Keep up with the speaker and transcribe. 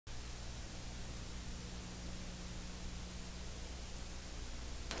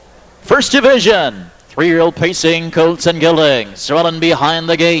First Division, 3-year-old pacing Colts and Geldings, running behind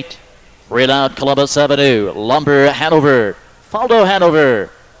the gate. Read out Columbus Avenue, Lumber Hanover, Faldo Hanover,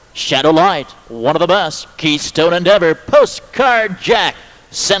 Shadow Light, one of the best, Keystone Endeavor, Postcard Jack,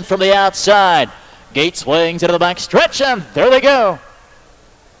 sent from the outside. Gate swings into the back stretch, and there they go.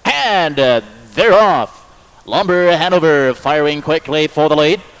 And they're off. Lumber Hanover firing quickly for the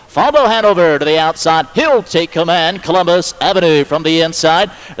lead. Faldo Hanover to the outside. He'll take command. Columbus Avenue from the inside.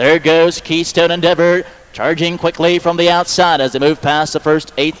 There goes Keystone Endeavor, charging quickly from the outside as they move past the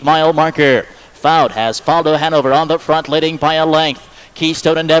first 8th mile marker. Fout has Faldo Hanover on the front, leading by a length.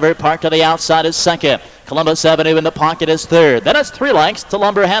 Keystone Endeavor parked to the outside is second. Columbus Avenue in the pocket is third. Then it's 3 lengths to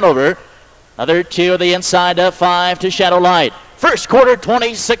Lumber Hanover. Other 2 of the inside of 5 to Shadow Light. First quarter,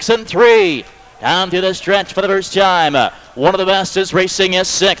 26-3. Down through the stretch for the first time. One of the best is racing is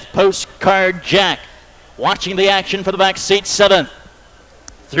 6th. Postcard Jack. Watching the action for the back seat, 7th.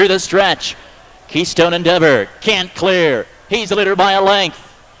 Through the stretch. Keystone Endeavor can't clear. He's the leader by a length.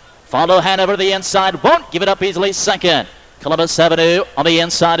 Faldo Hanover to the inside. Won't give it up easily, 2nd. Columbus Avenue on the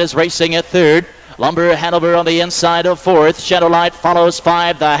inside is racing at 3rd. Lumber Hanover on the inside of 4th. Shadow Light follows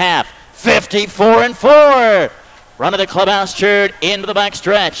 5 the half. 54-4. Run of the clubhouse turn into the back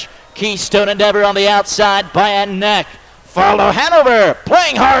stretch. Keystone Endeavor on the outside by a neck. Faldo Hanover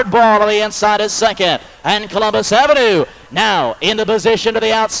playing hardball on the inside is 2nd. And Columbus Avenue now into position to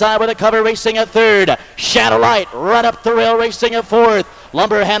the outside with a cover racing at 3rd. Shadow Light run up the rail racing at 4th.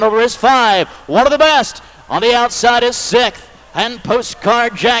 Lumber Hanover is 5. One of the best on the outside is 6th. And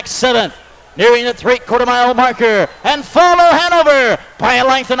Postcard Jack 7th. Nearing the 3/4 mile marker. And Faldo Hanover by a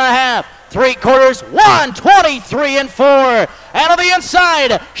length and a half. 3/4, 1:23-4. And on the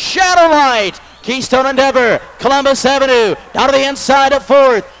inside, Shadow Light. Keystone Endeavor, Columbus Avenue, down to the inside of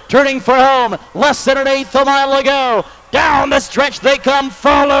 4th. Turning for home, less than an 1/8 a mile to go. Down the stretch they come.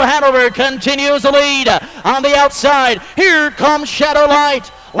 Faldo Hanover continues the lead on the outside. Here comes Shadow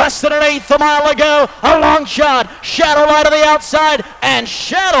Light. Less than an 1/8 a mile to go. A long shot. Shadow Light on the outside. And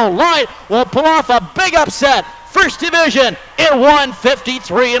Shadow Light will pull off a big upset. First Division in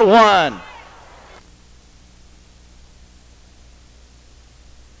 1:53-1.